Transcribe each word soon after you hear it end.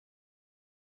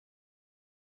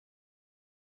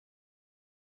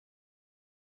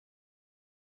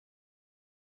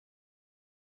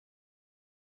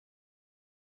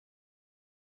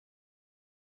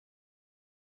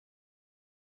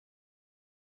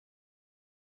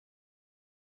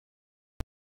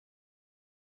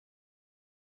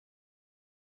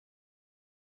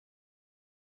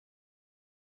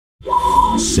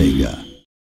Sega.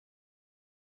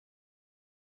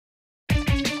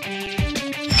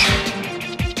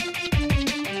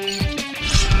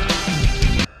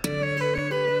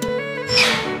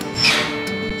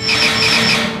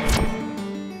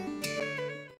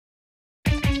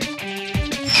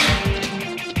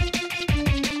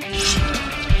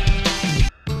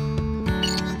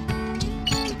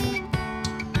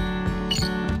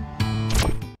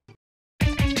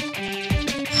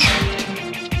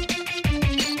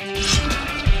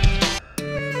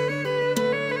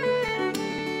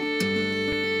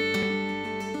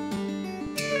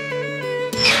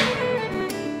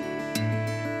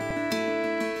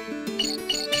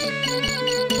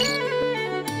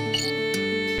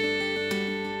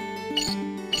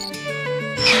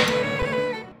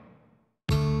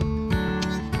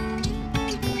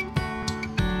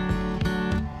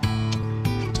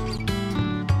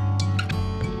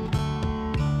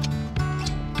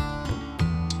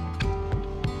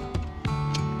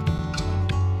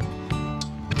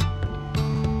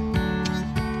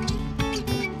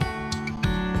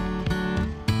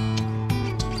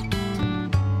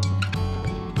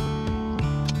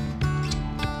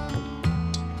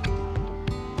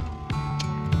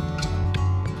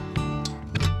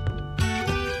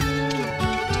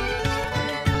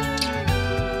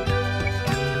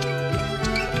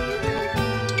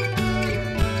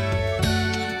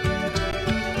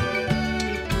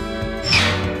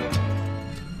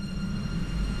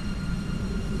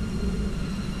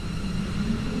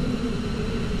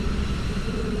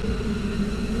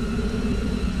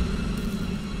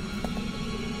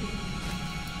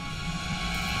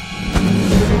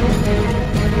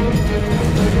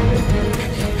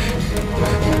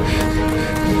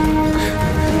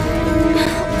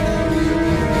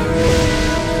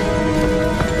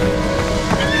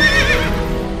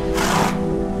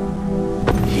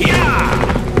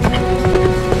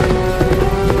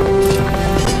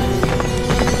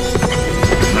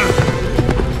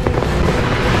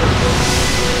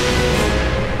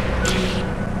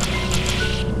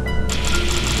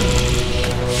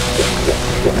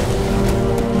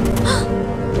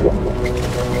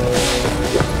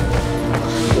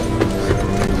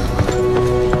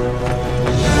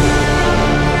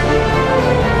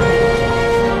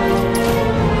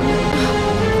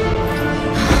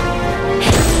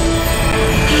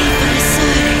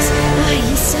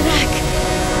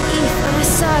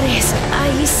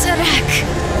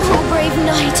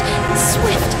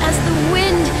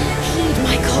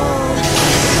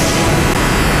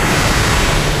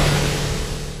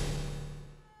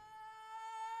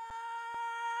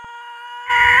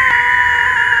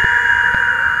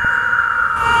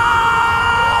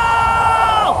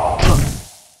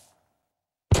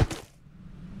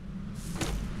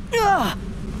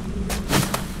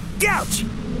 Ouch!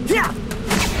 Yeah!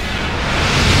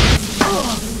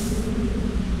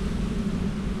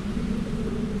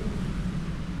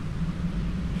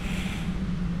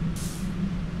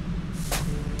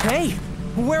 Hey,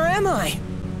 where am I?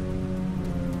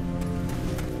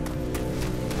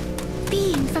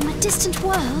 Being from a distant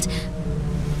world.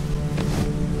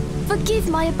 Forgive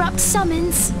my abrupt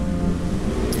summons.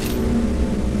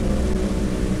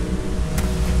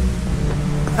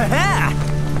 Ha-ha!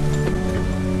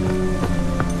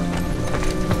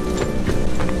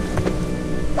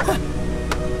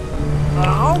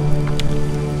 Oh?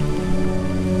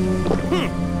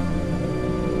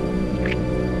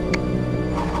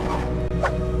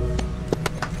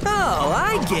 Oh,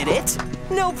 I get it.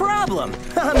 No problem.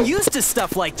 I'm used to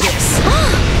stuff like this.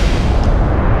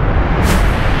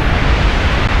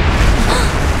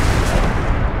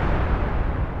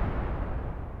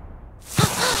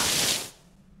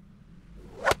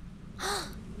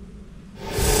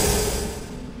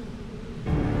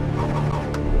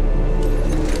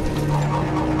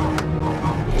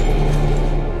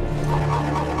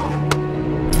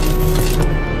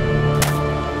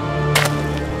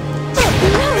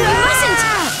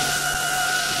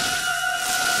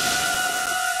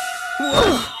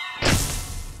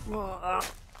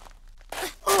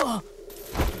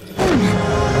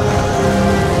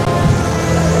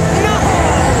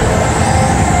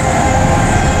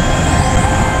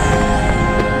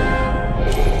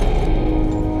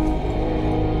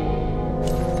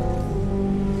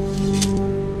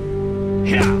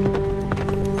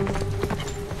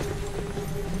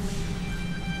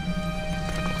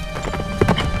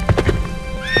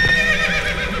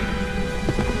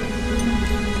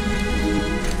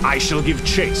 I shall give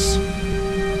chase.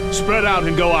 Spread out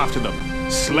and go after them.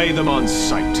 Slay them on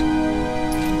sight.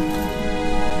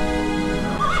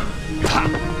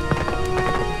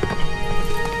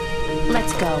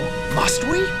 Let's go. Must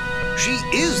we? She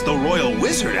is the royal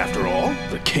wizard, after all.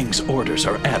 The king's orders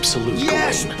are absolute,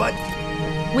 Yes, Gawain.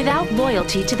 but... Without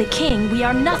loyalty to the king, we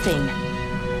are nothing.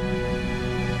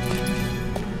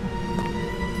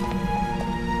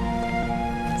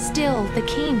 Still, the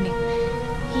king,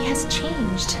 he has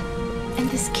changed. And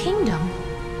this kingdom...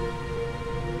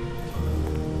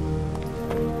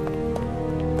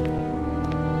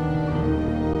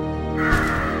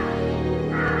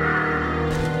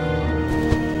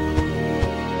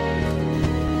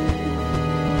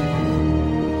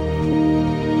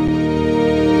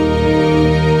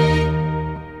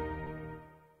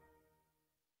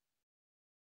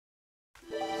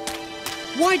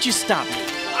 Why'd you stop me?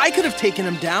 I could have taken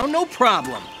him down, no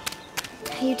problem.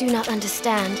 You do not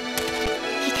understand.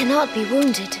 He cannot be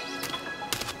wounded.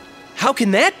 How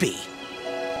can that be?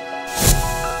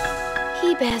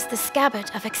 He bears the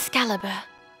scabbard of Excalibur.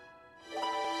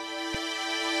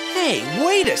 Hey,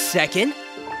 wait a second.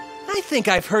 I think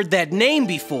I've heard that name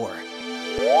before.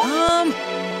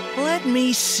 Let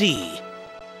me see.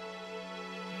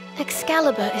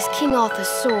 Excalibur is King Arthur's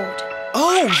sword.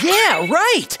 Oh, yeah,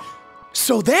 right!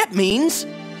 So that means...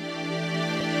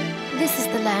 This is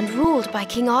the land ruled by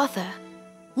King Arthur.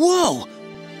 Whoa!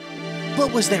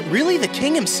 But was that really the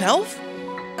king himself?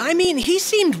 I mean, he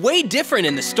seemed way different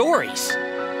in the stories.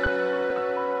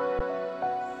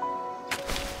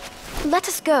 Let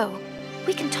us go.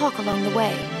 We can talk along the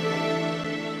way.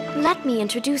 Let me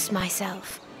introduce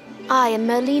myself. I am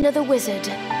Merlina the Wizard.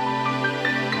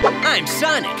 I'm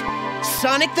Sonic.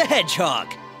 Sonic the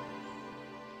Hedgehog.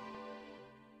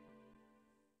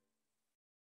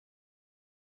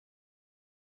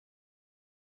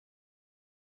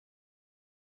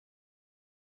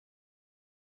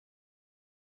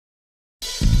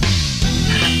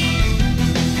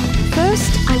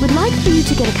 First, I would like for you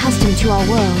to get accustomed to our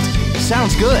world.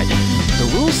 Sounds good.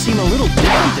 The rules seem a little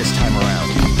different this time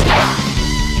around.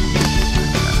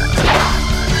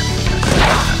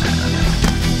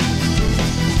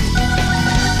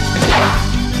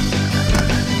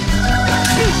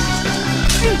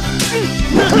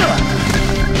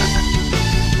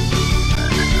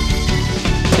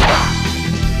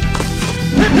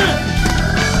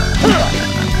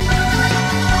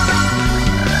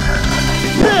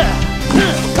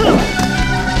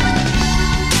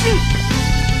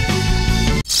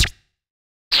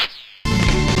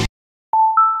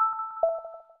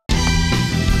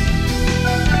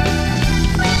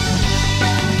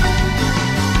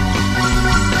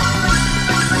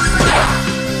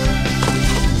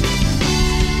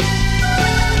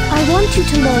 I want you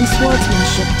to learn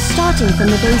swordsmanship, starting from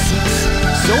the basics.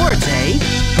 Swords, eh?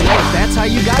 Well, if that's how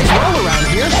you guys roll around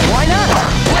here, why not?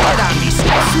 Lay it on me,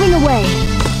 Snap. Swing away.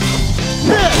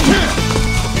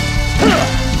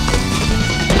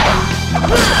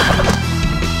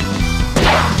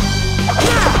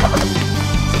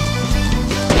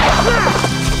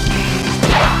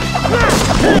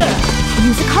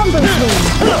 Use a combo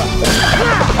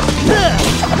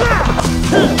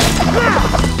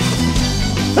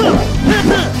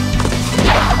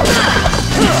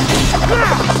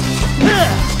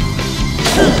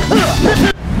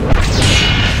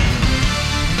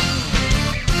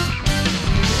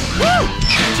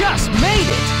Just made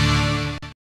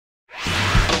it!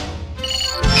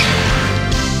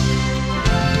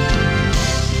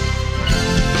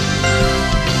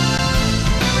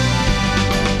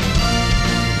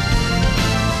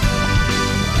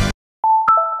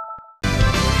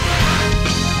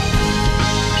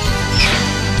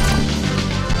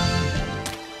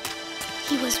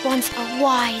 He was once a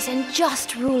wise and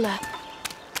just ruler.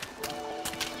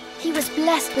 He was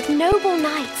blessed with noble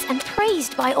knights and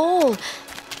praised by all.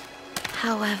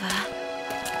 However...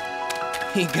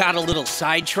 He got a little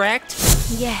sidetracked?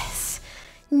 Yes,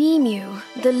 Nemu,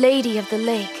 the Lady of the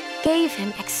Lake, gave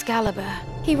him Excalibur.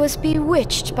 He was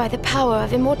bewitched by the power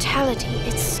of immortality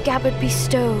its scabbard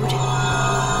bestowed.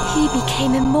 He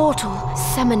became immortal,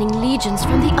 summoning legions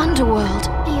from the underworld.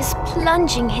 He is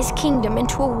plunging his kingdom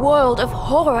into a world of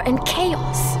horror and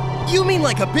chaos. You mean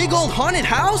like a big old haunted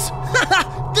house?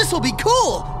 Haha! This'll be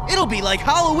cool! It'll be like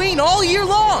Halloween all year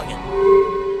long!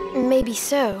 Maybe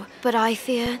so, but I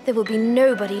fear there will be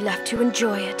nobody left to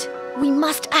enjoy it. We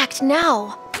must act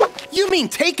now! You mean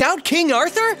take out King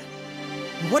Arthur?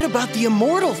 What about the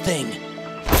immortal thing?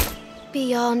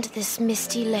 Beyond this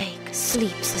misty lake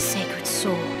sleeps a sacred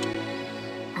sword.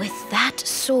 With that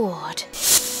sword...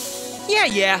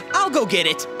 Yeah, I'll go get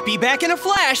it. Be back in a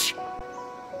flash.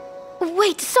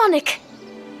 Wait, Sonic!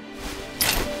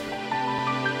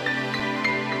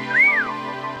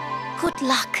 Good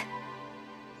luck.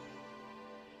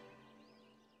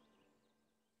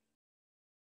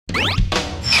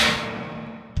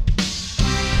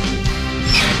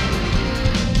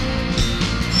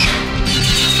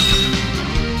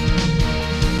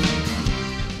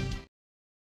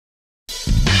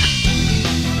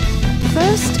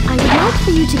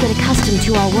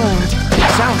 accustomed to our world.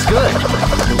 Sounds good.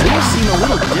 The wheels seem a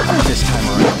little different this time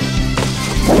around.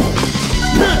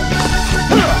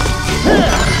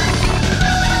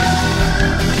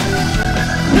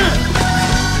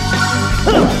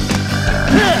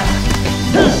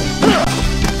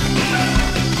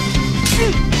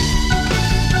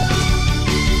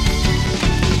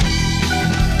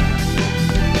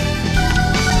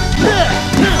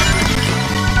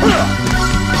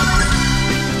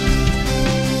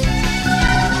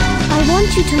 I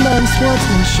want you to learn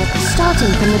swordsmanship,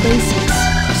 starting from the basics.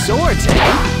 Swords, eh?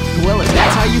 Well, if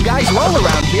that's how you guys roll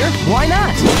around here, why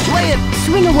not? Play it!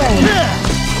 Swing away.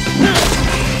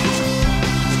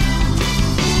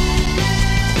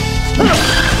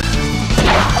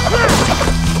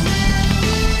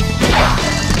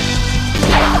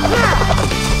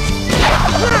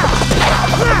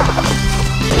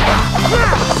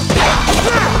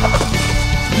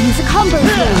 Use a combo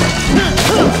swing.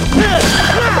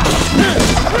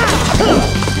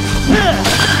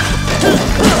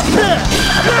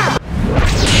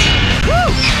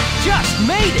 Just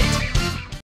made it!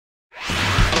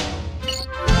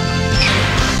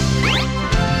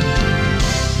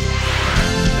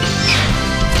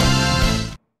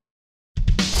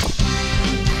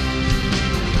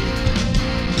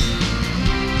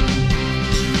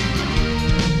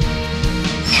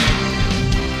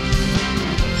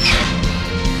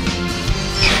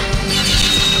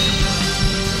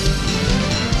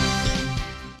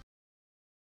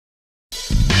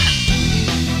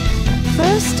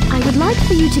 First, I would like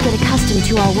for you to get accustomed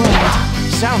to our world.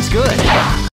 Sounds good.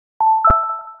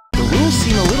 The rules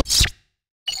seem a little...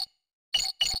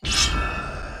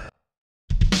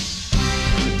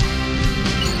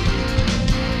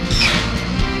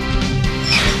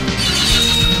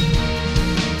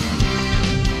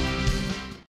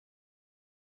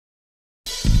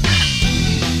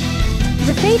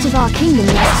 The fate of our kingdom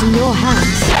rests in your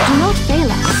hands. Do not fail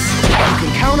us. You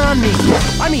can count on me.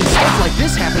 I mean, stuff like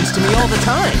this happens to me all the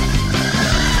time.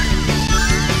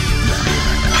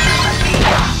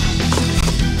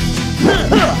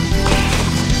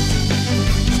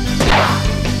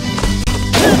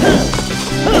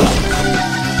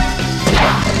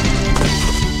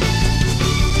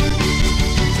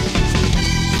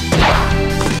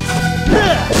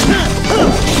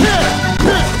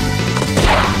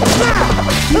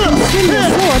 You can swing your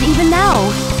sword even now.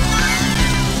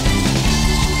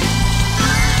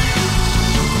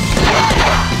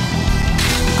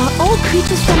 Are all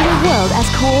creatures from your world as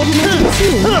coordinated as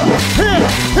you?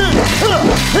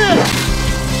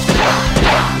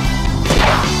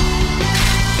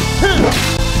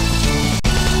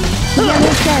 The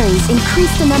yellow fairies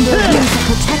increase the number of rings that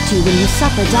protect you when you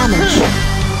suffer damage.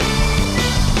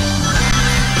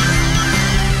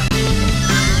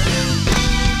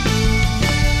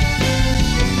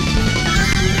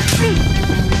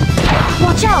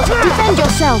 Watch out! Defend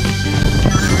yourself!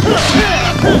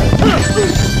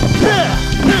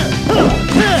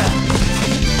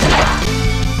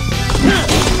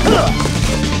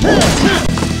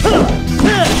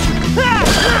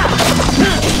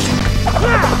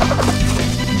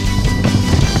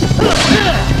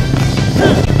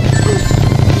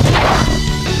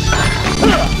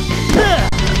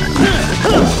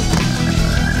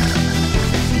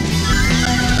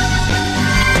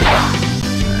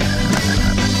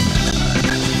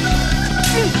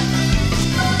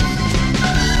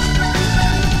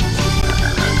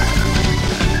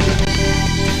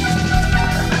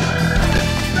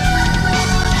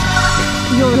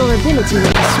 Your ability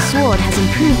with the sword has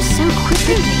improved so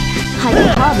quickly. I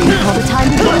can hardly recall the time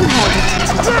before you held it.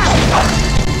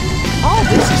 All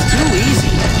this is too easy.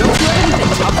 Don't you have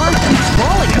anything tougher? I'm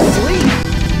falling asleep.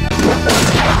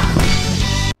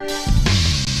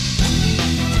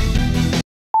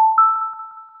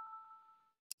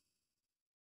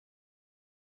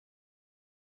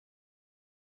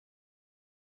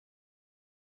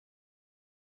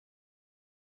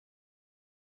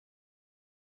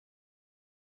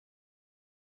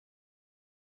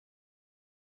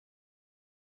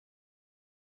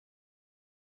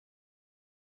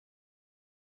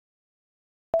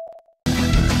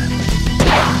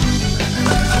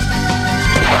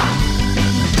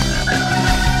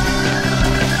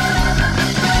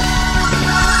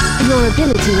 Your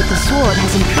ability with the sword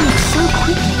has improved so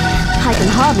quickly. I can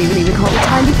hardly really recall the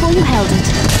time before you held it.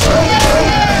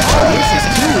 Oh, this is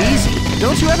too easy.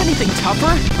 Don't you have anything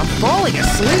tougher? I'm falling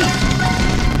asleep.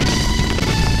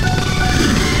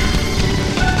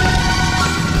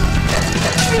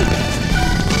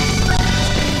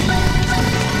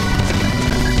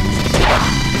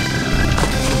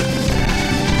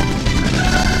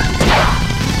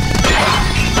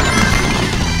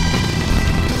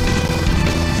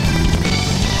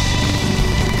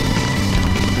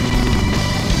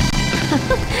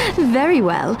 Very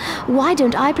well. Why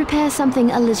don't I prepare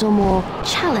something a little more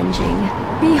challenging?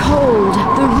 Behold,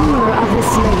 the ruler of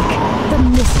this lake, the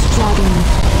Mist Dragon.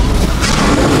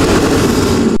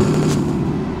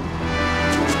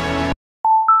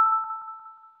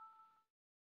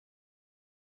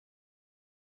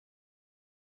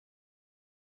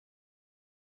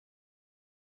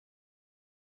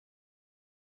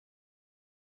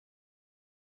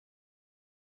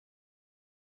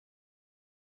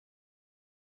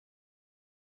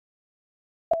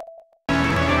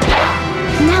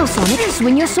 Now, Sonic,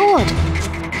 swing your sword.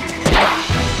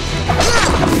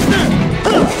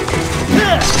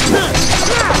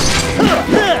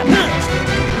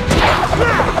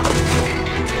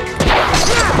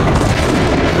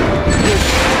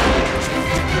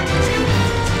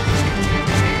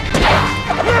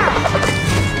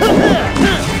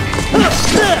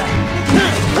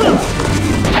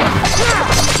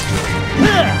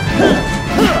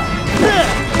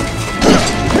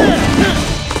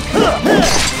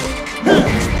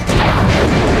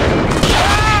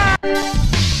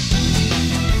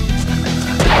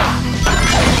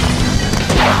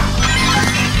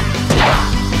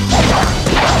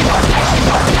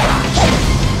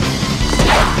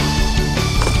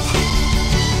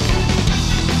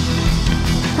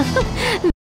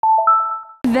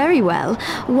 Very well.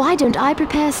 Why don't I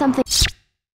prepare something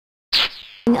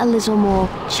a little more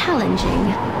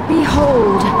challenging?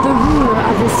 Behold, the ruler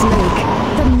of this lake,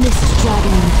 the Mist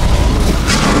Dragon.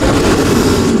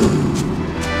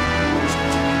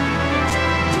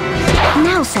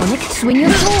 Now, Sonic, swing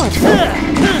your sword.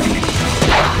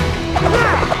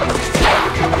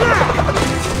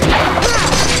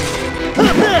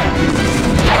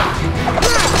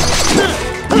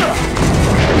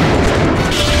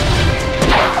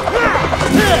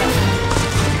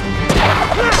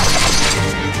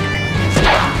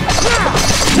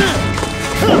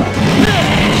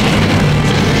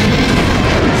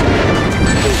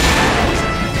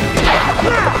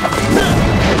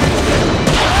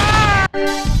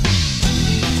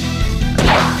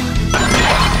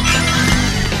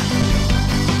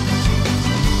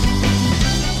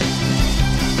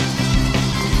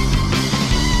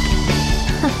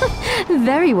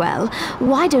 Very well.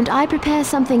 Why don't I prepare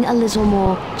something a little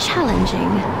more challenging?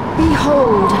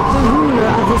 Behold, the ruler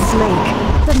of this lake,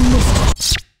 the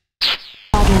Mist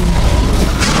Dragon.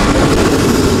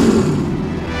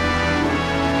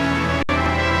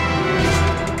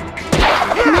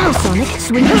 Now, Sonic,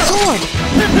 swing your sword.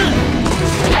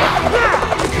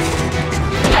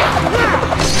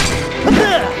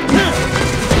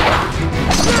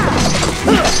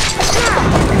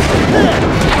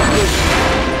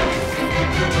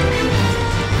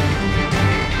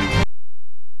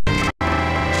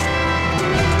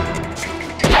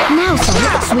 Now,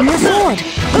 Sonic, swing your sword.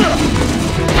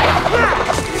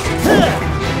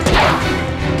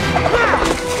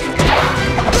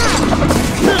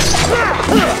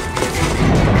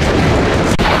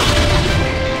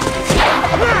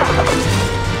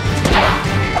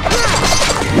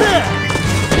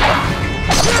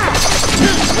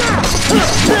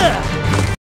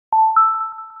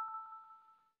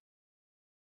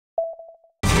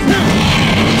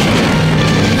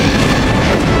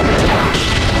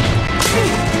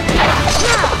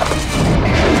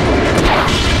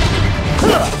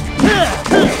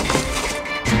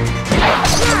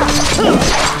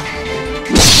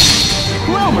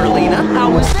 How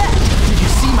was that? Did you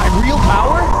see my real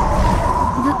power?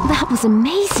 That was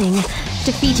amazing.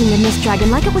 Defeating the Mist Dragon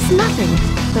like it was nothing.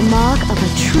 The mark of a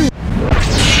true...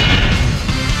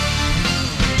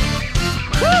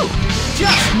 Whew!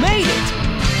 Just made it!